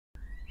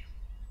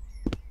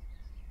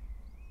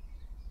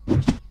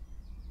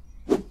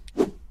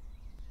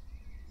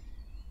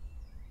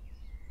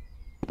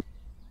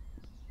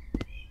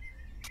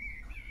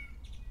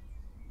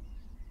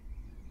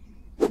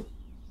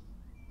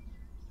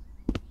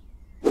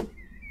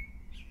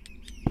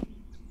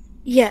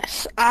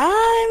Yes,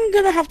 I'm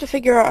gonna have to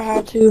figure out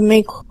how to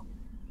make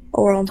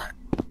a world.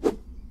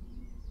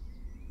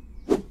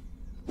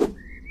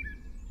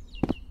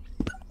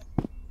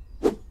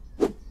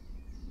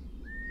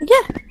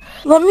 Yeah,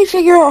 let me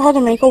figure out how to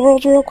make a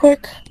world real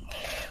quick.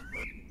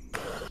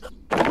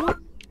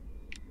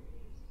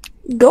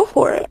 Go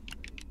for it.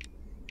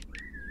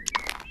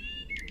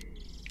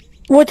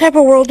 What type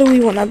of world do we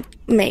want to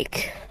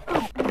make?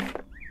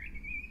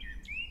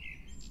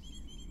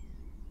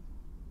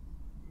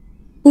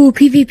 Ooh,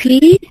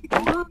 PvP?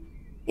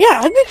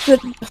 Yeah,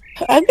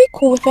 I'd be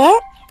cool with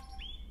that.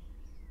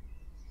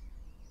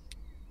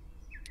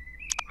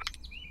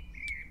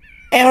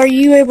 Are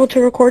you able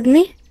to record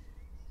me?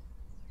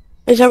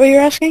 Is that what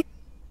you're asking?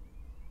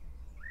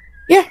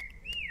 Yeah.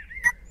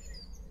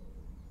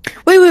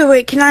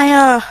 Wait,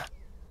 can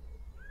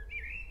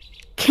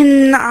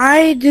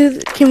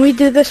we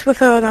do this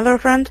with another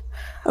friend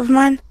of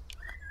mine?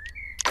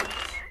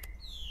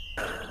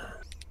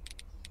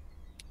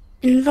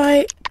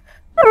 Invite.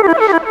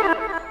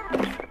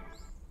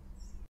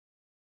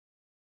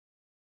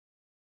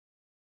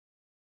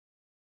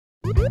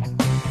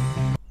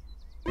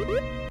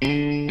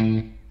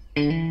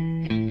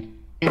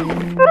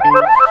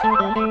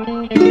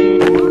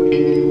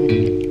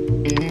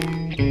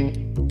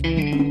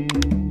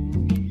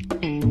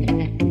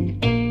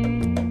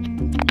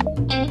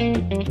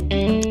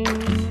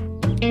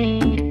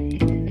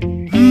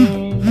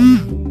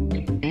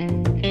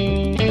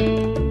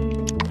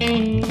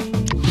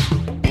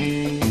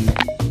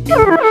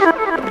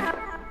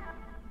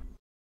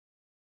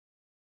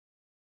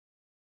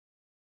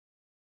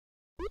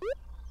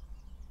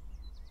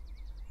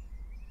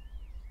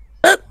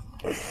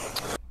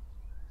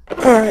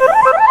 Alright,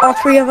 all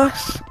three of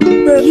us.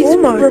 He's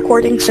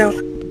recording, so.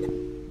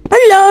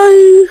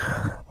 Hello!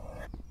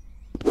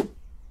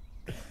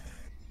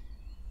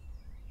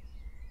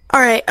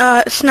 Alright,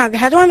 Snug,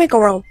 how do I make a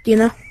world? Do you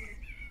know?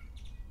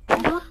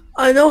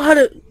 I know how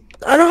to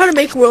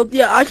make a world.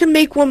 Yeah, I can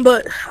make one,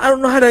 but I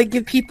don't know how to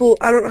give people,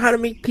 I don't know how to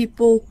make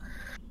people,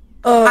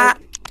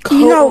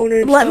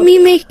 co-owners.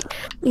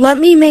 let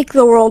me make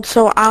the world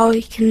so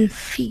I can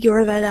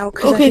figure that out,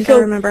 because I think I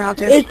remember how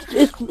to.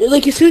 It's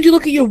like, as soon as you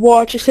look at your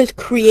watch, it says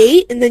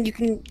create, and then you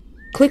can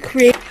click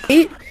create,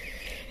 and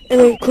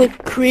then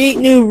click create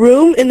new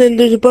room, and then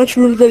there's a bunch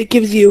of rooms that it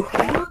gives you.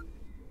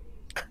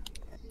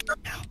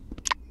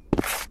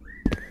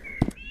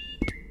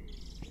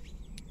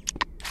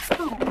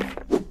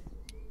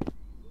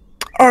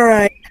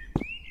 Alright.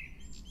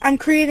 I'm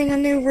creating a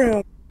new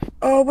room.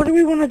 What do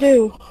we want to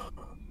do?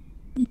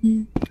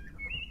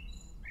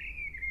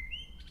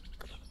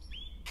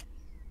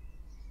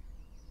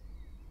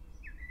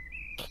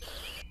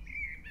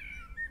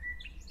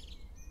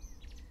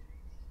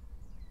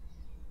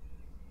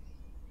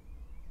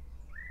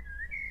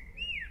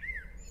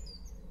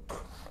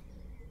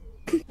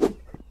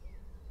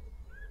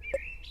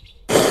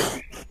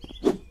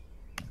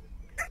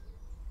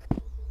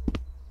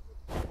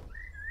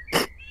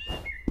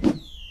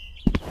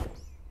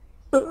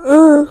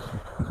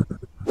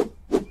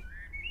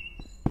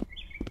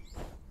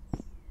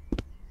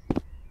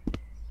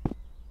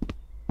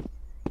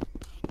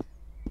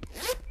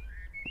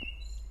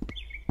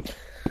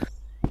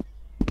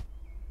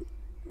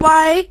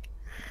 Why?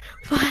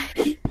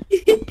 I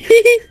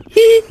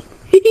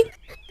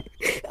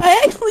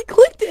actually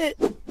clicked it.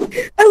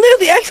 I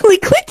literally actually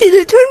clicked it.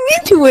 It turned me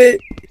into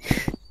it.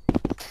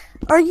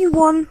 Are you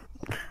one?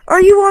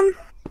 Are you one?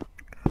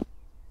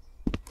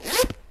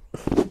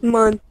 Come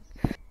on.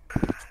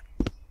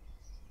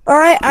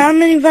 Alright,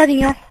 I'm inviting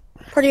you.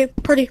 Party.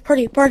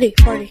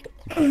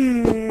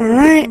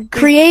 Alright,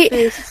 create.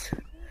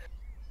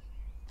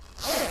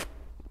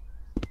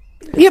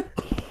 Yep.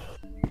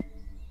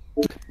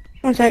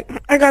 One sec.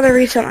 I gotta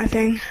reset my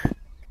thing.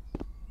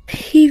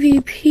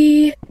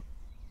 PvP.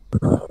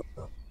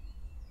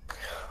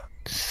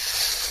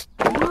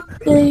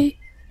 Stay.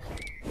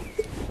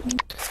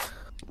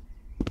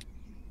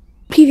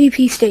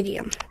 PvP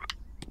Stadium.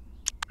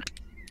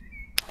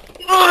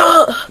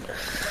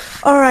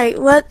 Alright,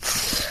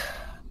 let's...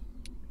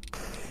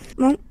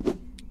 Well,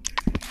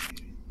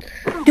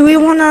 do we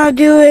wanna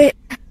do it?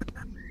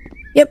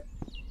 Yep.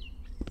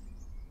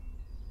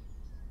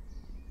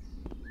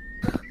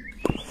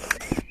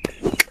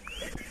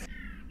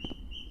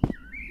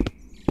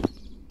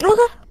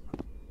 Okay.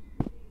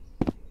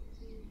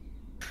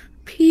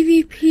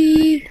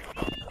 PvP.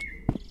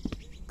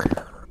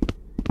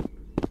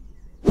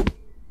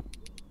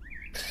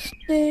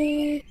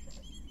 Stay.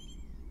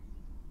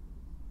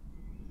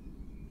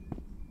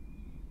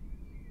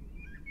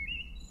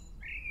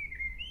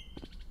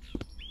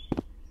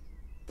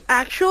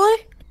 Actually,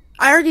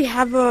 I already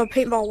have a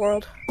paintball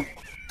world.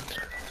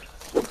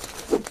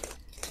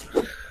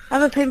 I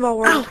have a paintball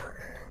world. Ow.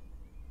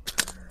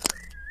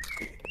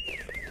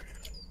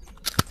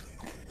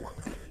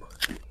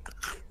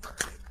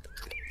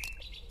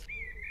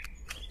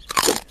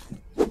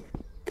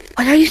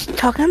 What are you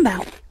talking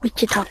about? What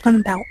you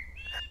talking about?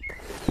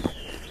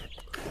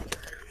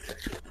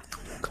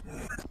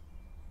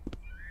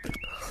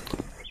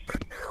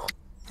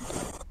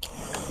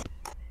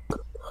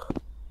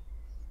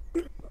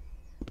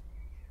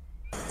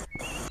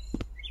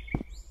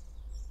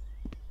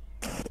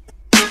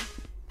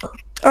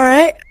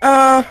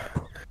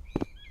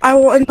 I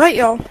will invite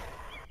y'all.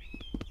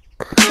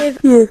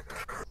 Yeah.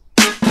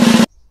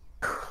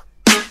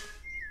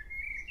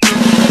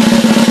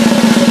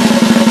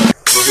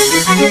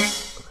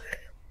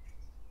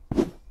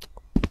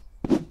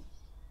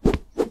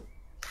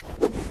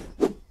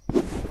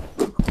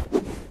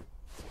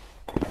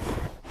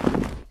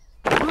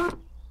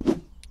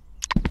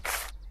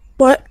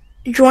 What?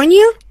 Join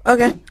you?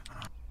 Okay.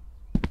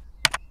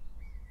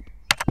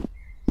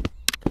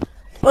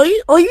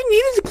 All you need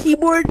is a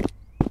keyboard,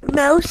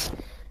 mouse,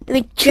 and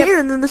a chair,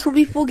 and then this will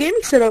be full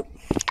gaming setup.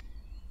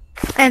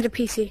 And a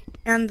PC.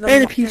 And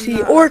And a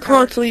PC or a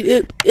console.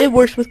 It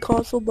works with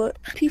console,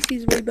 but PC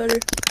is way better.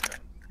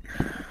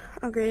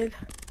 Agreed.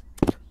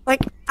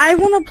 Like, I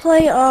want to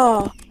play,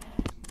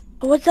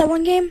 what's that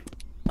one game?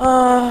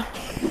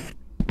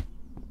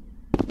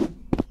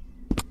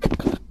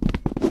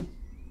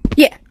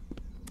 Yeah.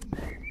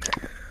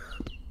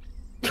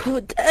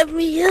 Dab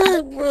me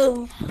up,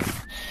 bro.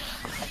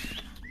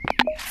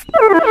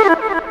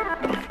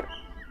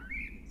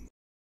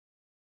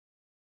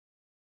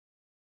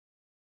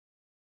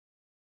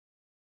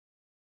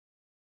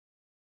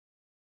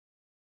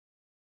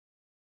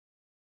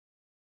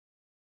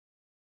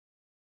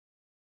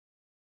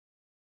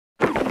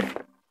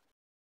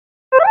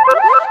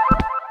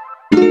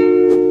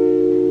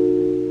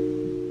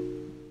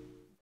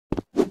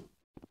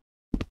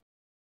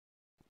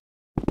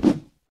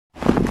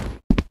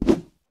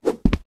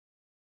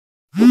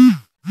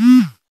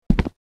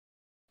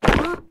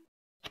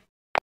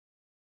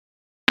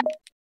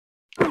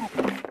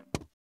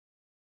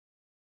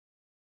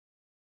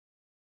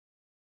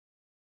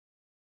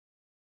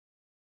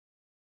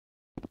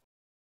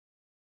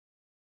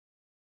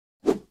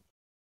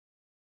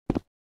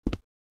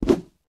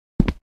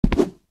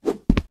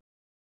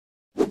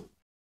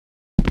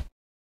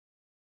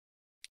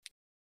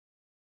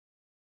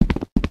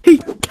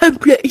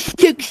 Template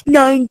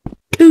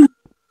 692.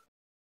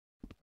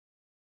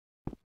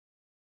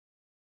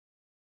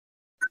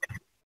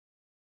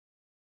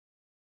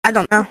 I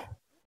don't know.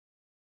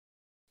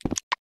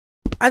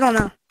 I don't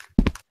know.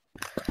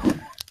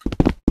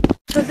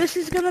 So this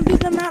is gonna be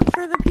the map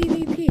for the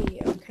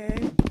PvP,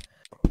 okay?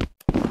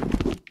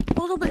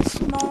 A little bit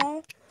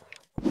small.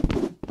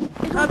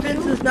 I've been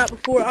to this map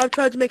before. I've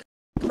tried to make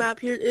a map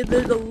here.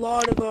 There's a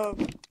lot of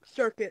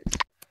circuits.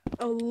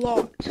 A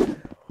lot.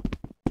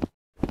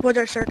 What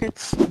are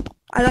circuits?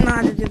 I don't know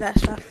how to do that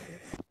stuff.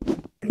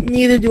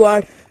 Neither do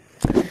I.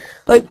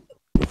 Like,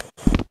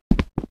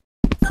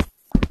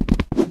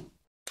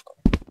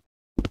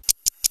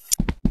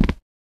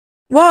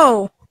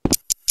 Whoa!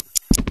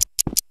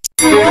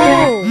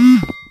 Whoa!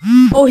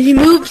 oh, he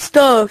moved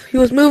stuff. He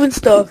was moving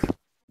stuff.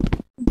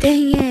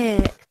 Dang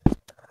it.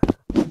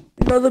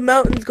 Now the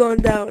mountain's gone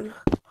down.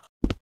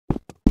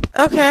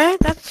 Okay,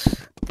 that's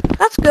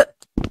good.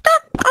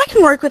 I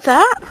can work with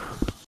that.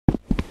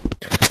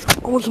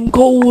 I want some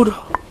gold.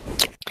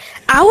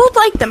 I would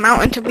like the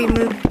mountain to be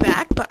moved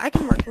back, but I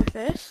can work with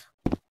this.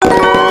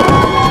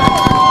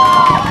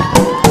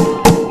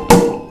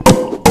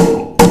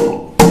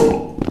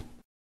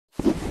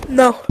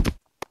 No.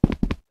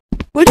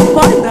 Where'd you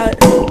find that?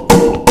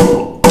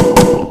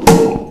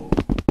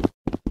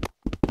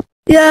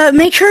 Yeah,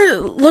 make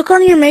sure, look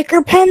on your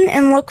maker pen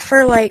and look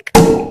for like,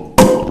 wait.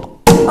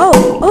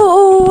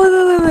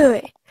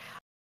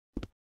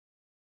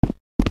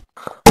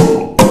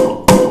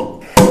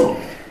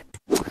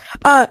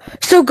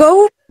 So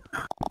go,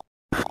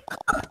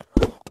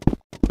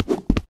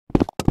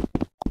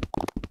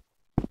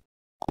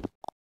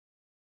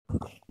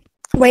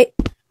 wait.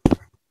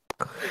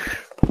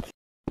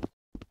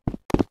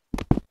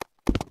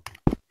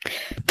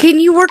 Can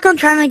you work on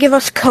trying to give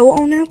us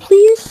co-owner,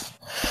 please?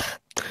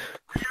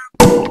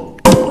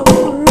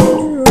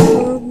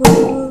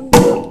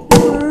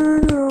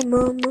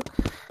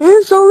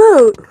 It's all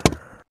out.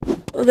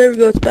 Oh, there we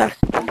go. It's back.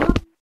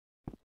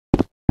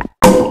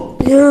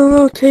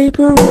 Yellow tape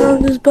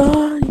around his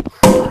body.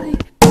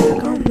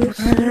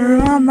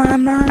 Murder on my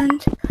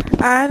mind.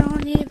 I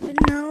don't even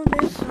know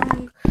this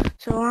song,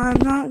 so I'm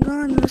not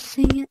gonna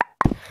sing it.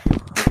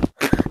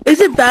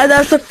 Is it bad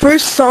that's the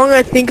first song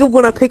I think of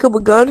when I pick up a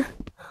gun?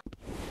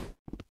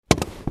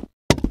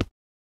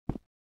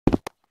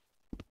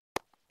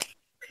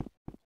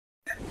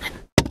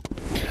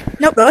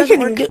 Nope, No, I doesn't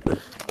can't even work. get...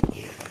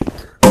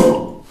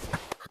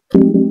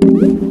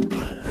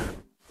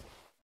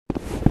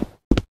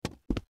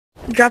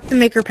 Drop the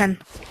maker pen.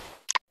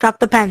 Drop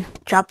the pen.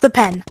 Drop the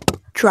pen.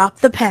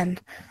 Drop the pen.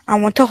 I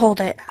want to hold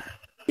it.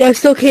 Yeah, I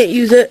still can't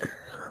use it.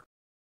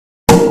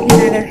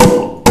 Neither.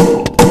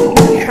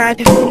 Try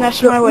to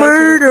finesse my way.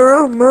 Murder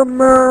on my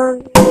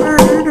mind.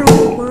 Murder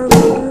on my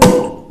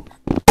mind.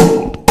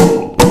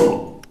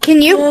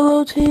 Can you?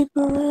 Yellow tape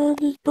around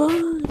his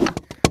body.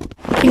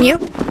 Can you?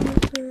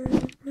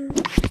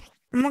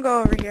 I'm gonna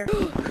go over here.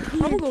 I'm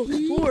gonna go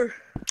explore.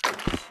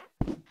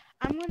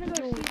 I'm gonna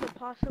go see the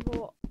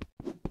possible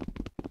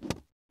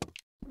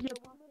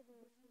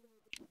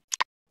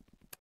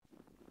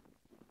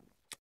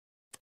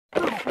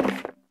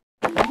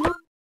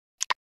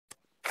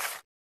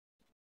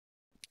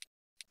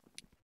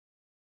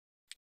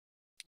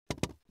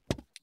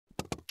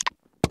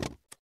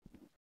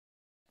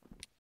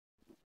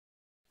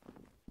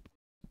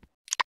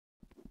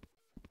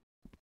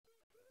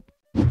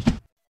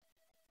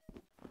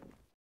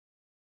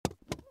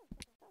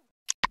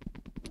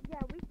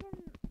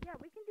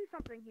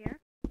something here.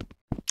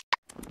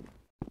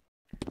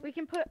 We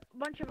can put a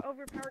bunch of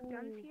overpowered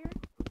guns here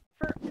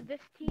for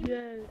this team.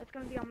 Yes. That's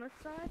gonna be on this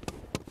side.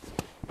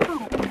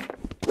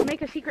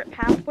 Make a secret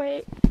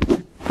pathway.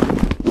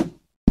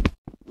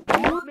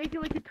 Make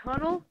it like a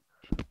tunnel.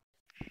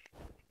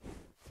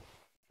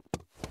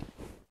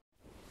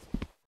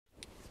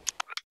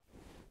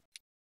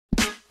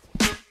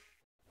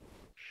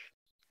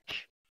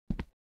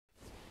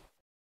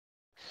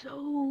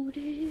 So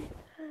did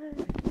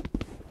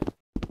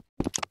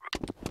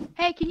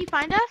Hey, can you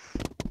find us?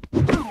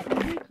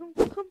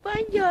 Come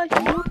find us.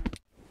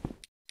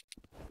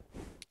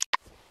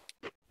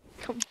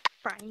 Come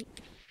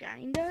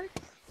find us?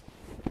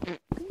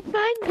 Come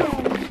find us.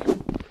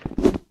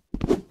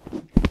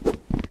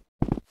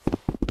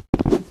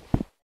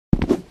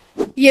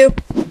 You.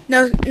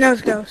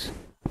 Nose goes.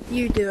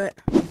 You do it.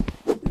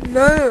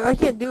 No, I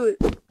can't do it.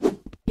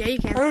 Yeah, you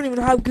I can. don't even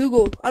have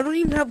Google. I don't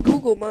even have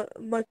Google.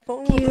 My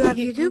phone. Do you won't have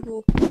get YouTube?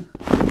 Google. Do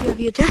you have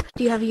YouTube?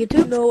 Do you have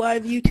YouTube? No, I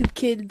have YouTube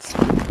Kids.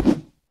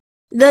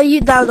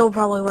 That'll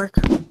probably work.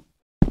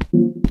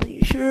 Are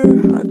you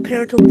sure? I have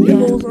parental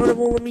controls on it.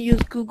 Won't let me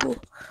use Google.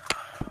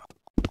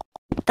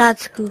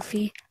 That's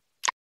goofy.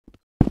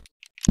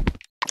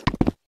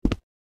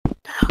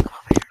 Come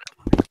over here.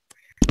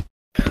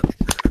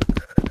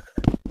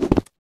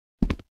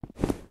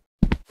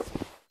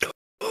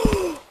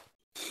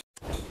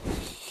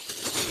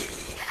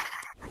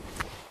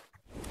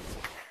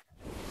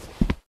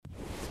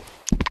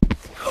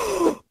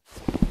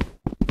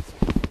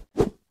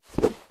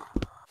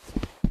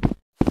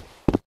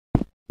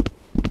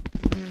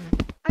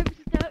 I'm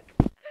stuck.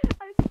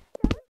 I'm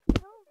stuck.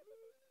 Help me.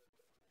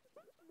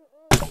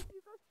 Can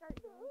you go start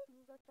game? Can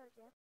you go start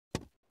game?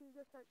 Can you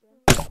go start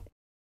game?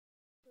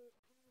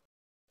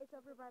 It's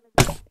over by the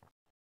gate.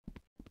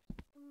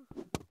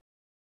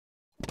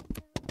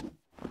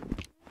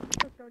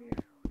 What's down here?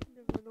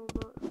 Never know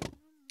that.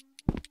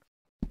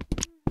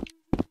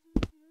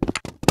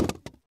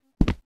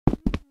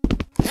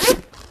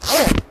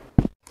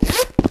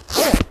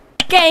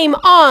 Game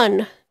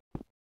on!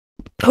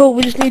 Oh,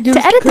 we just need to do To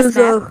edit this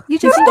because, map, you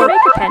just need your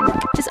maker pen.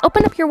 Just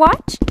open up your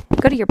watch,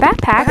 go to your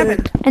backpack,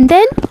 and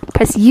then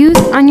press use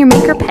on your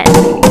maker pen.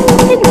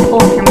 Hit and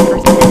pull up your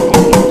maker's pen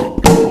menu.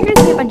 You're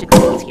gonna see a bunch of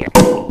tools here.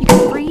 You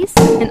can freeze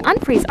and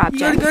unfreeze you got a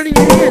objects. gun in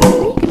your hand. And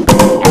you can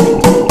press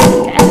edit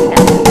to edit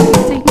them,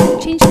 so you can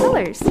change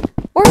colors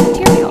or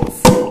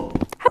materials.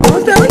 How about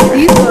What's that like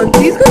these guns?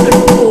 These guns are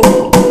cool.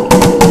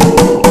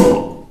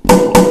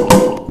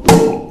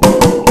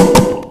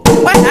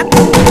 What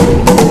happened?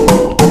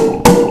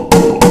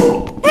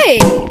 Hey!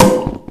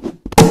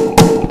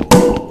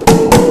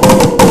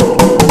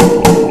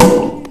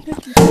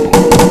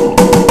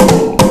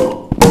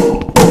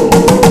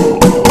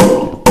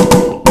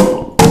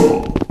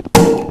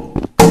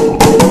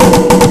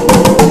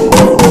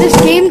 This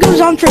game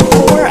goes on for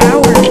 4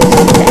 hours.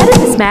 To edit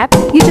this map,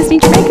 you just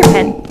need your maker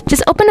pen.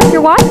 Just open up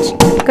your watch,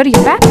 go to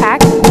your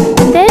backpack,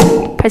 and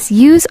then press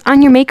use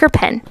on your maker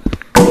pen.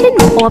 Go ahead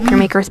and pull up your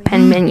maker's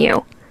pen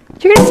menu.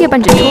 You're going to see a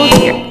bunch of tools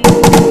here. You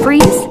can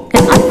freeze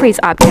and unfreeze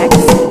objects.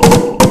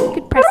 You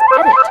could press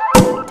edit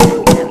to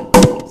edit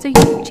them, so you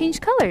can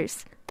change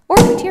colors or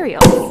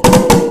materials.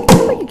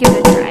 How about you give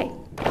it a try?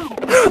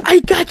 I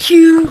got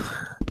you.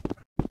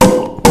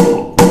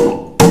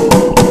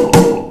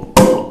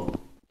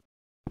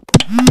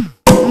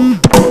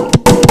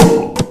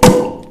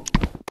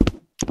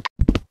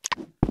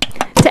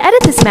 To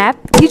edit this map,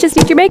 you just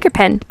need your maker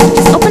pen.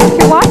 Just open up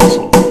your watch,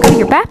 go to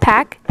your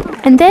backpack,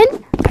 and then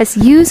press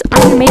use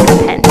on your maker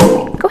pen.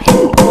 Go ahead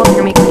and pull up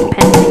your maker's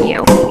pen menu.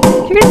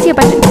 You're going to see a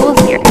bunch of tools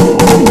here. You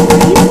can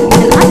freeze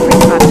and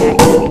unfreeze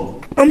objects.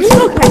 I'm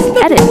stuck. Press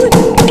edit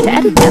to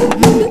edit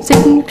them, so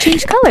you can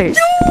change colors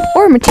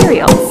or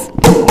materials.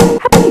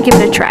 How about you give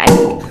it a try?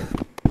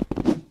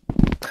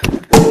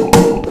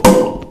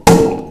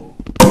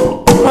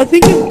 I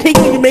think I'm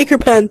taking your maker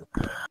pen.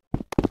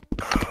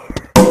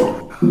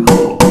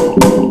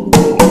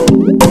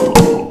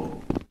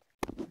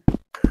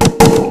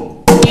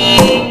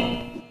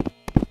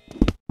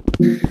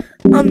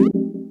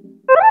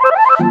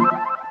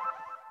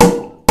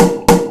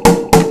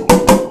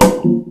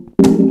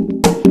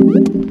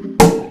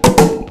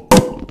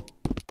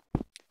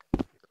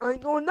 I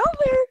ain't going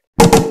nowhere.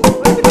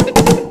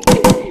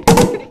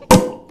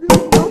 There's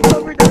no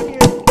cover down here.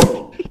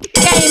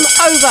 Game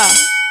over!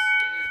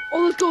 Oh,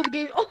 let's go the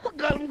game. Oh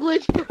god, I'm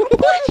glitched. I'm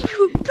glitched.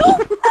 No!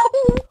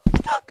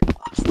 Stuck.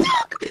 I'm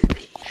stuck.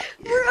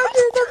 We're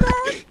under the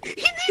map. He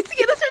needs to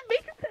get us our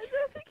maker pen or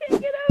else we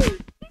can't get out.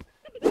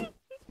 Can you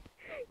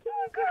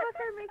give us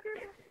our maker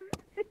pen?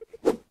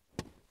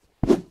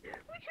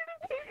 We should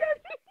have teamed up.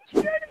 We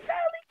should try to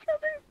battle each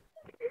other.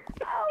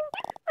 Ow!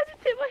 I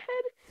just hit my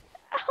head.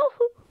 Ow!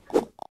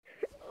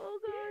 Oh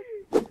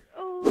god.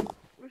 Oh,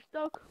 We're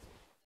stuck.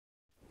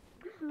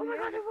 oh my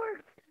god, it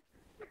worked.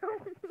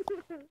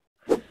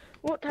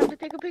 Well, time to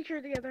take a picture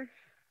together.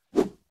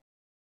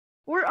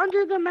 We're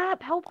under the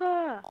map. Help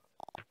her.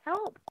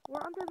 Help.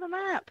 We're under the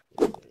map.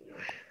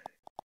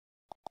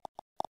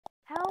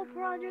 Help.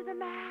 We're under the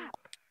map.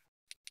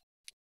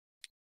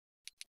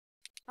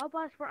 Help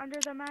us, we're under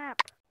the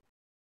map.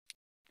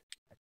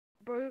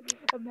 Bro,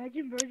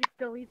 imagine bro just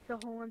deletes the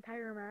whole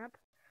entire map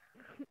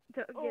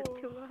to get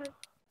to us.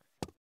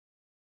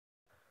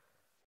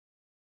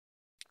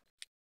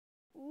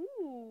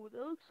 Ooh,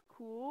 that looks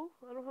cool.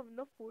 I don't have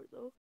enough for it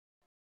though.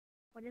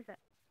 What is it?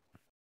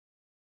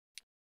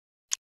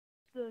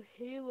 The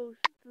Halo,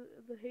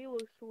 the Halo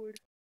sword.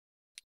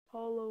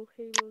 Hollow,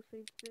 Halo,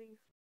 same thing.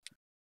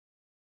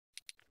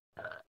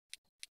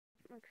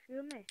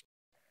 Excuse me.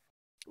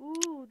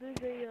 Ooh,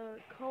 there's a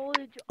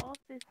college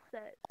office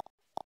set.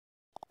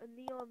 A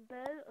neon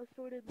bed,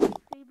 assorted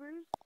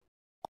lightsabers.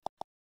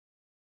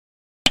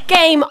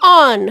 Game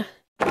on!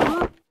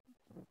 Uh-oh.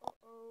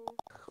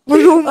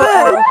 We're going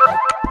back.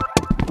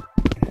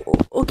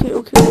 Okay. We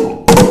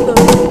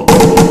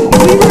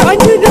were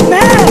under the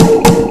map.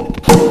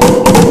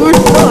 We're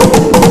stuck.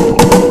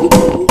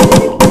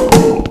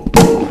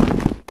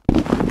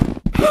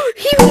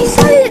 He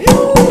reset it. No.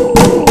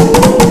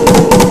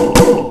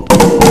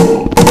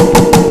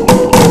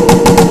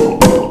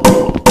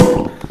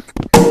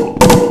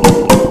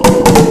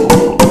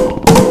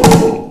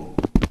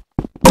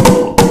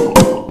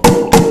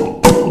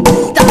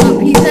 Stop.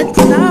 He said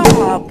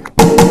stop.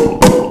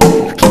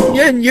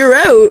 Yeah, and you're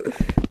out.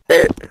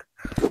 There.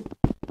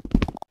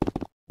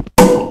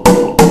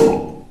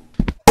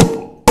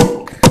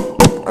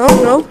 I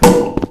don't know.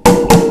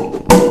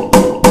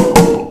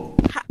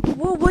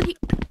 Well, what do you...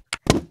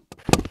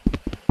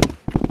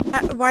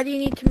 why do you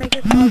need to make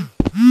it called?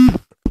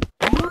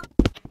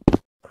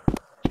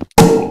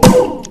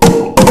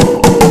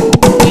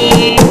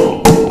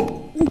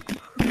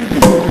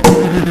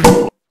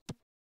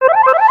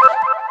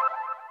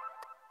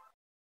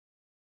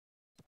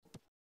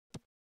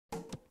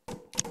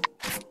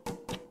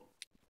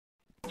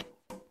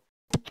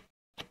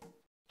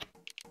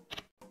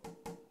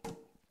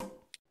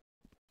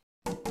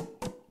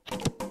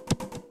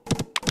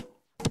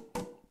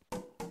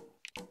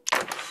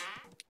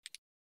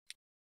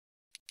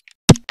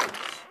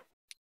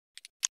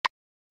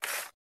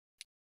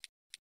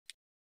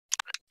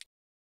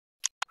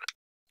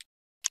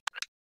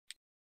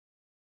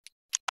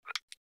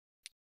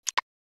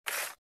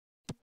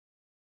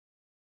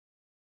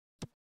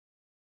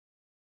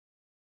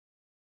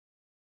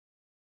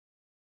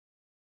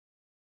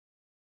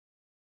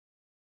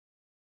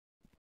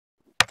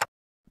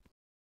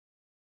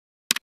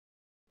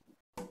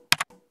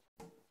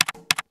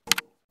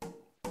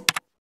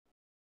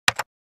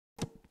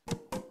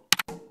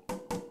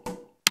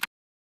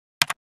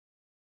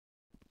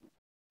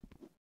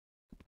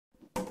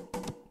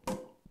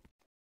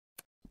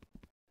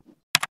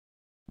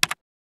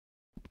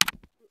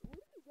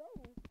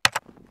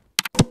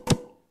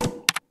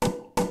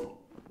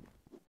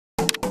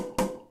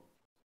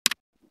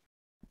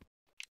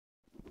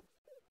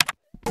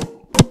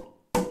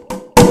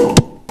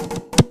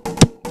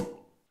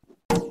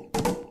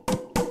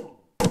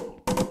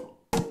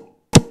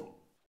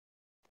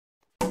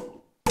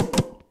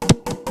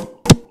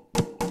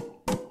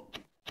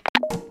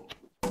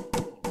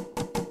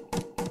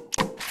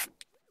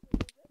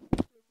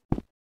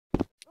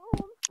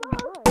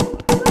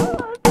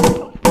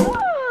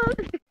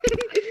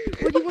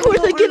 Of course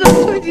I get up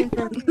towards you.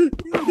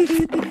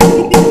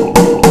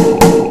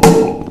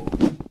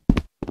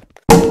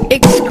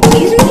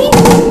 Excuse me?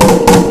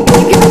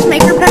 You give us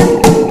maker pen?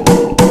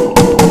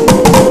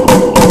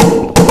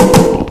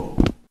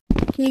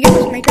 Can you give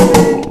us maker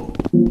pen?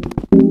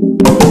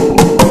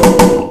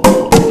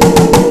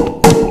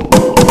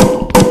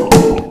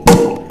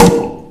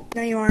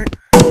 No, you aren't.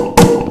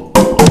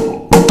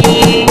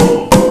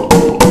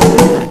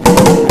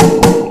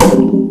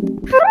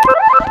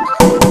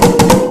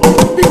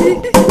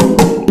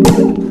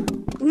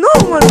 No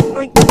one,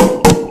 like...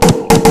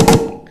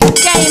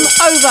 Game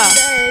over!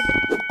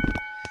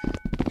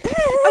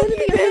 I was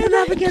gonna go the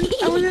map again.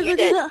 I was gonna do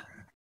that.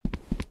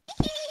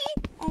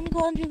 I'm gonna go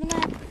under the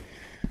map.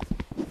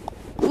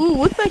 Ooh,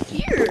 what's back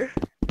here?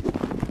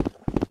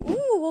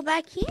 Ooh, well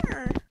back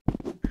here.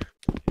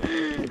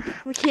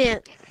 We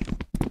can't.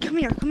 Come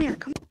here, come here,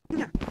 come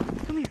here,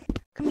 come here,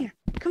 come here,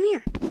 come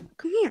here,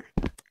 come here,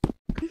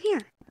 come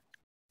here.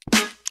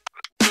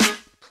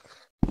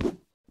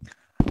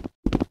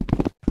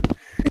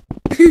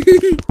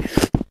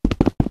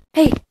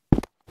 Hey.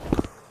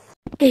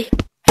 Hey,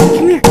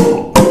 come here,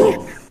 come here.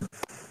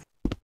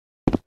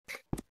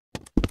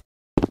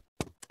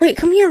 Wait,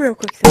 come here real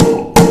quick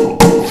though.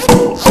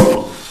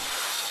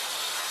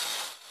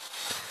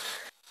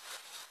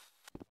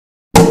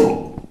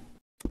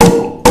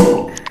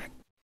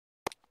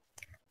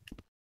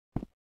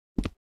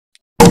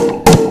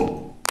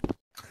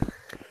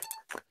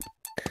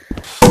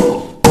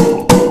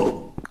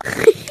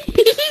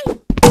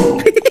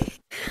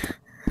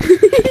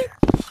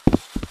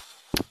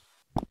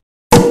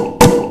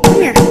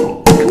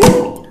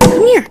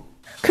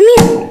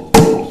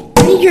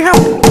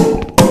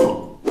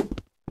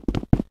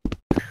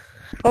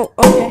 Oh,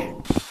 okay.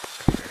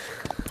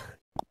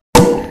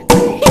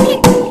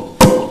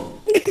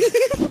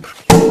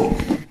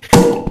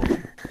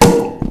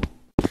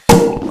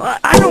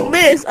 I don't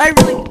miss. I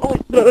really. Oh.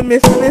 I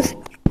miss. I don't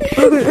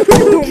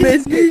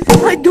miss.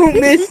 I don't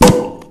miss.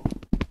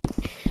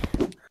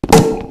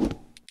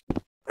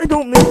 I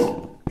don't miss.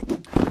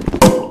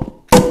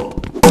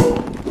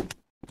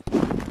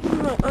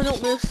 I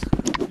don't miss.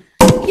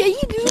 Yeah,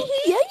 you do.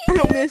 Yeah, I you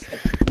don't miss.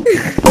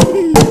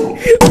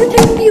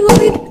 Protect me,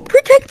 Lloyd.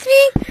 Protect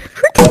me.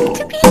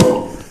 Protect me.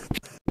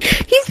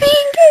 He's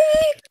being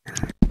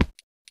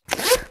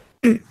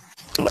gay.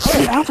 What's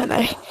wrong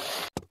today?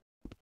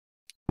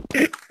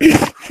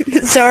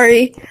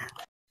 Sorry.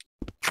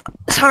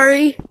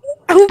 I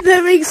hope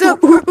that makes up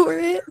for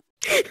it.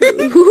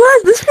 Who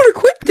has this one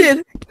equipped?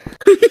 Who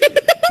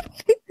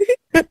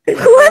has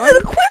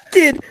it equipped?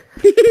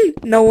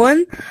 No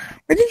one.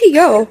 Where did he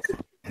go?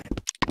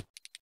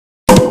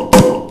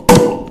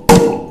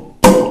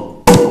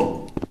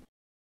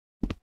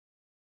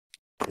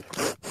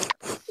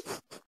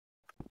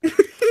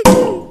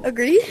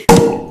 Agreed?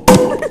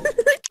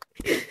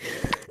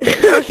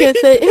 Okay,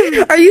 say.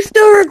 Are you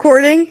still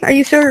recording? Hi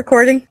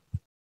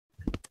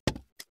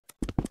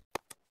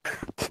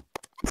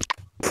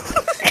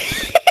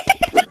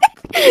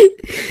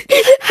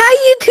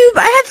YouTube,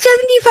 I have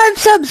 75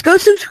 subs. Go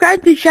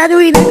subscribe to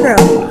Shadowy Necro.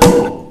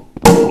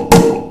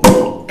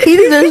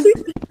 Jesus.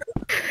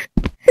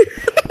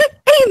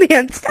 Hey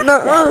man, stop.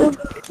 No.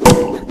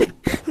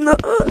 No,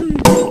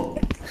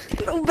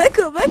 back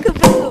up.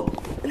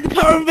 In the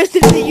power of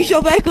investigation, you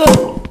shall back up.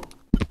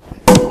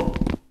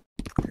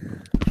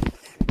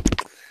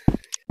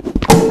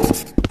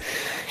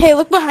 Hey,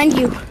 look behind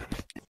you.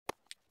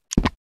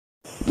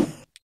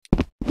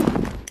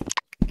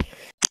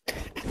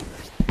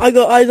 I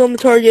got eyes on the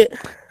target.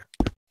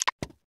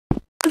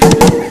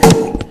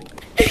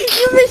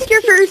 You missed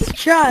your first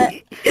shot.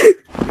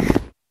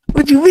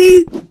 What do you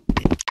mean?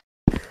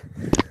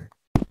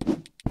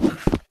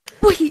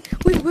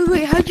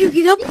 Wait, how'd you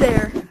get up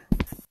there?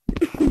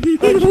 I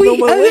just know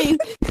my way.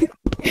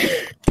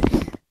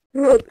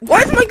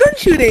 Why is my gun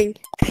shooting?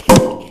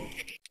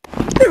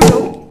 There we go.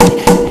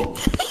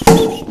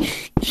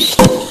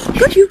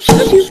 Got you.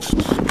 Got you.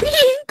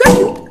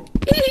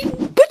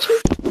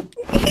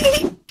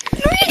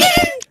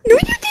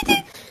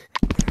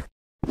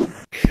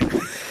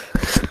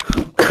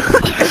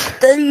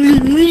 No, you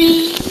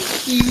didn't.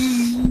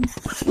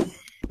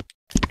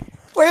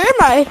 Where am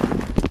I?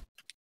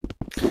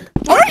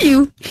 Are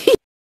you?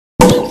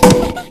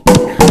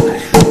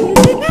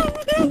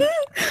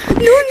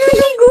 No,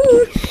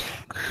 go.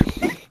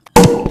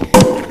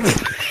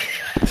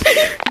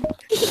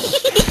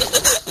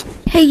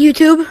 Hey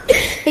YouTube.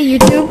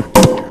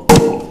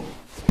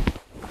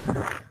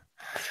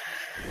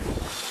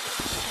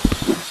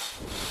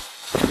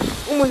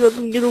 Oh my god,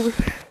 let me get over.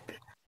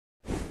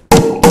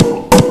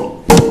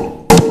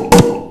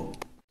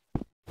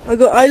 I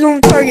got eyes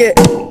on target.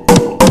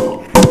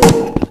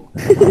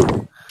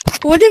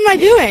 What am I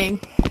doing?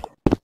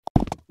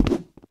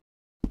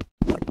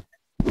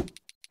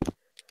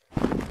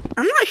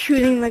 I'm not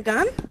shooting the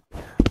gun.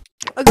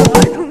 I got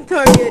eyes on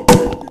target.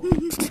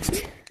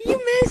 You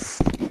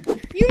missed.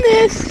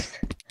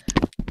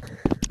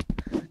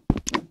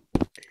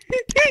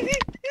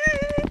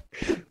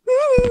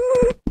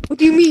 What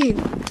do you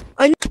mean?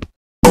 I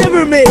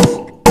never miss.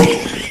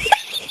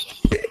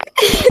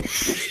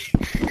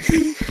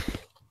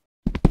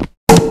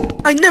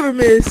 I never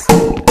miss.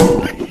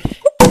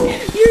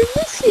 You're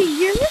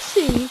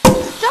missing.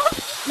 Stop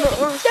missing. No.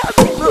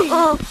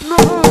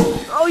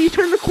 Oh, you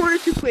turned the corner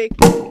too quick.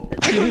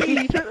 That's what you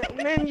mean.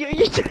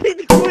 You're turning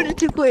the corner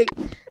too quick.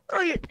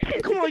 Oh,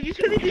 come on, you're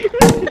turning the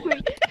corner too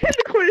quick. Turn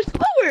the corner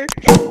slower.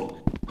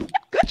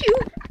 Got you.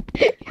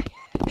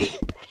 He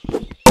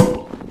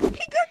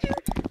got you.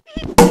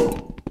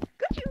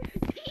 Got you.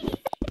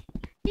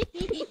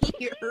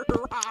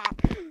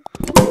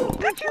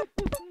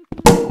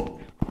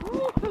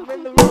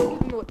 Man, the rock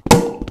is not.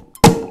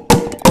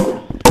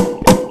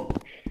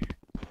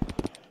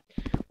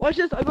 Watch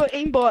this, I got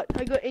aimbot.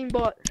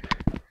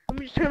 Let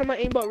me just turn on my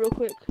aimbot real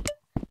quick.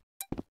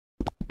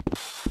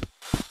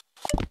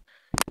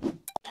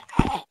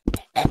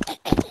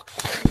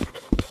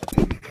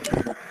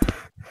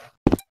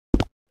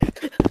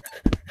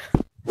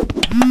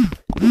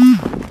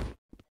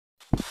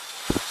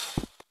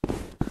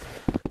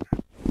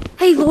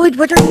 Hey Lloyd,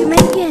 what are you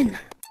making?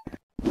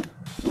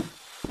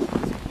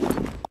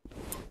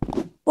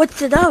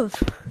 What's it of?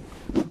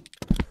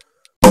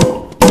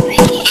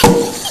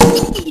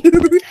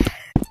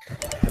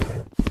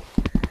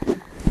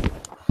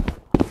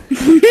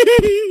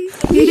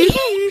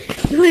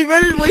 You're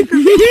running away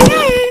from me.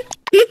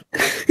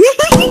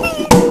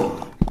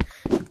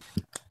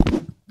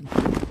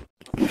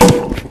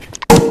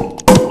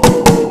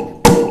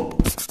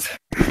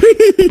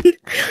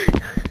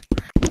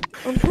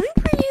 I'm coming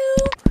for you.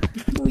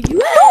 Where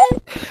you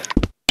at?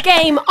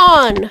 Game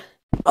on!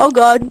 Oh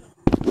god.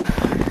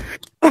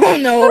 Oh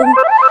no.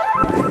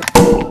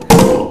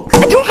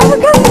 I don't have a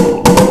gun.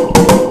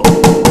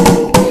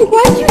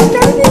 Why'd you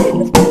start it?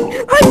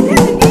 I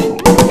didn't.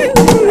 I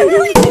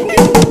really didn't.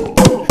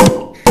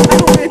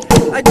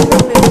 I do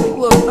not miss.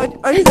 Look,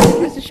 I just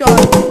missed a shot.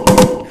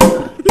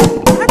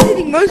 I'm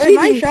hitting most of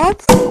my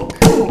shots.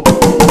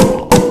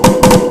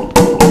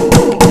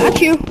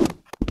 Got you.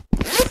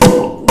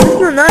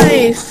 This is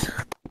nice.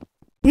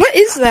 What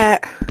is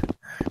that?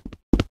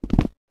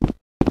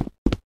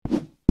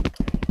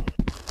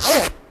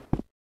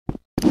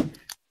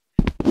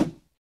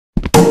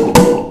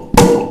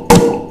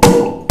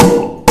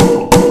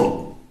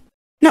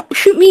 No,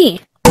 shoot me.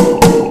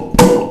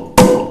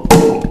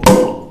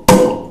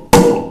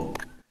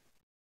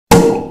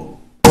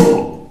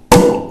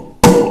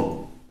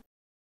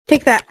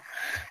 Take that.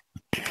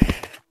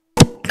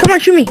 Come on,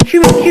 shoot me,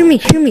 shoot me, shoot me,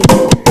 shoot me.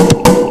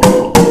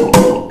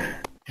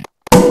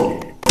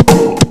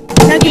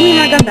 Now give me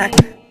my gun back.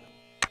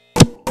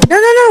 No,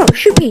 no, no,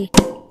 shoot me.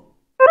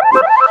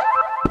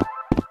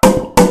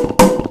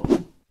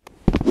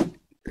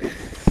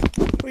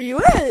 Where you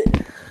at?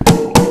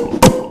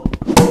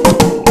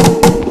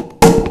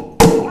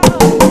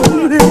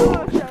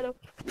 Shadow.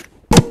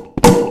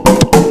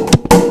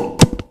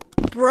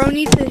 Bro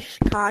needs a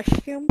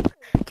costume.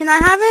 Can I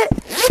have it?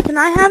 Can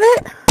I have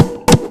it?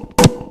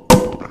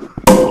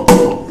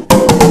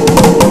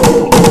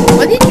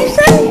 What did you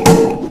say?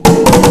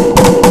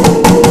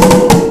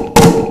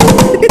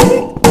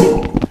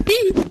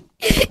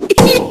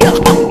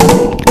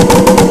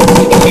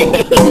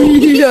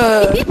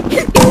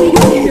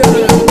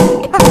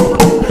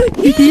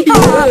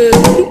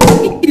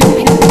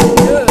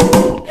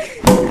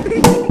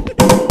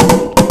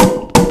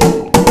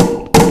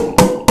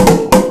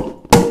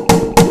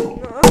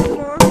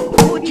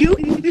 Oh, juke,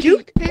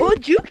 juke, oh,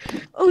 juke,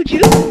 oh,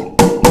 juke,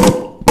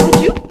 oh,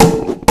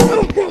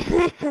 juke.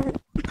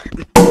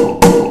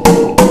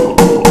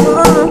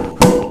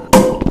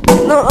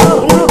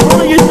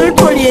 No, you're third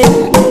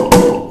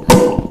party.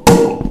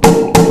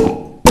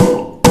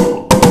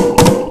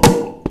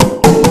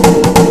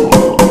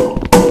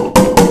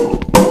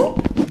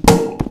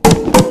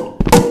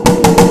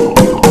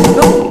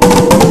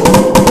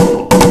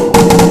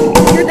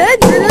 You're dead,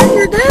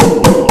 you're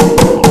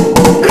dead.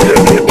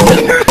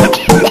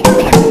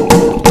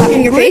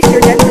 In your face,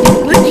 you're dead from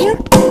glitch.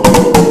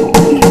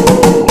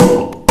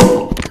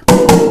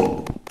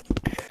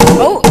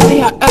 Oh,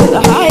 yeah,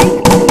 hi.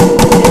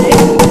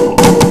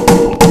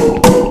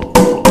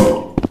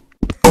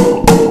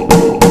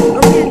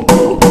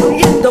 I'm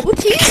getting double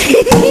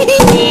teamed.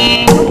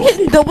 I'm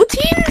getting double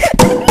teamed.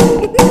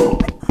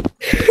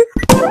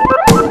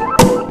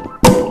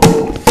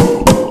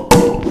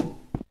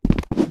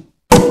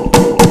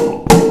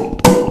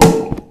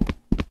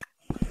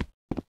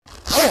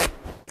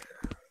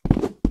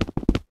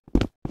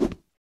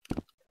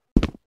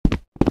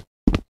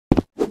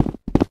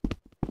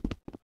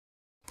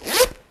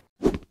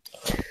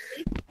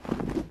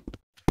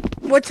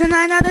 What's a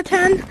 9 out of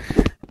 10?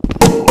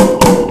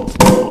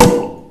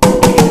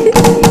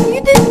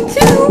 You did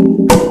too!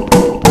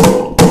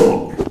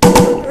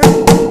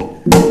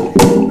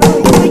 No,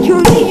 you might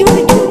kill me, you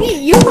might kill me!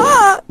 You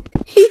hurt!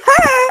 He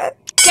hurt!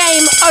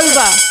 Game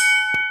over.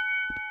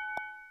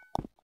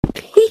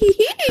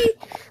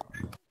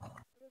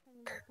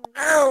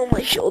 Ow,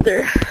 my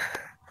shoulder.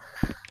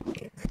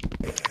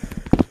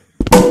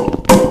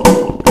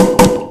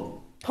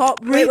 Pop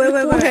Wait, right wait,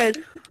 wait, wait. forehead.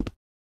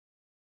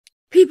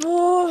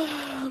 People,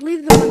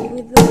 leave the party,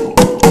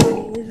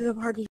 leave the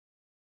party,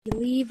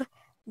 leave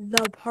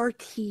the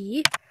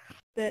party,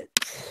 but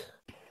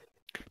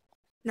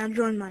now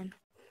join mine.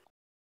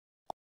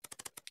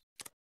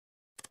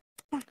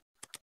 Come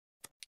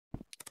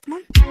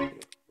on. Come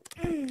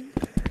on.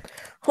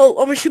 Hold,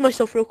 I'm gonna shoot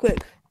myself real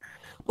quick.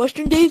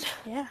 Western days,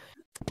 Yeah.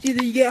 it's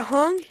either you get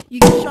hung, you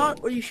get shot,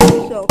 or you shoot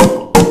yourself.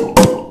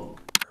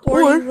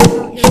 Or Or- you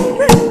vote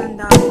your friend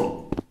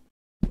down.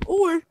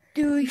 Or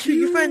Do you shoot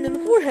your friend in the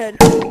forehead.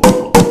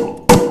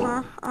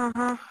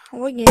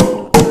 What game? I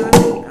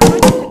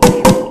like this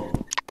game.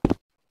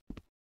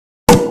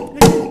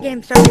 This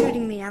game. Stop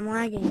shooting me. I'm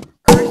lagging.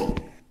 Curse.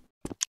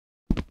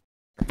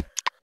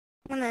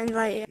 I'm gonna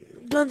invite you.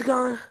 Gun's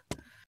gone.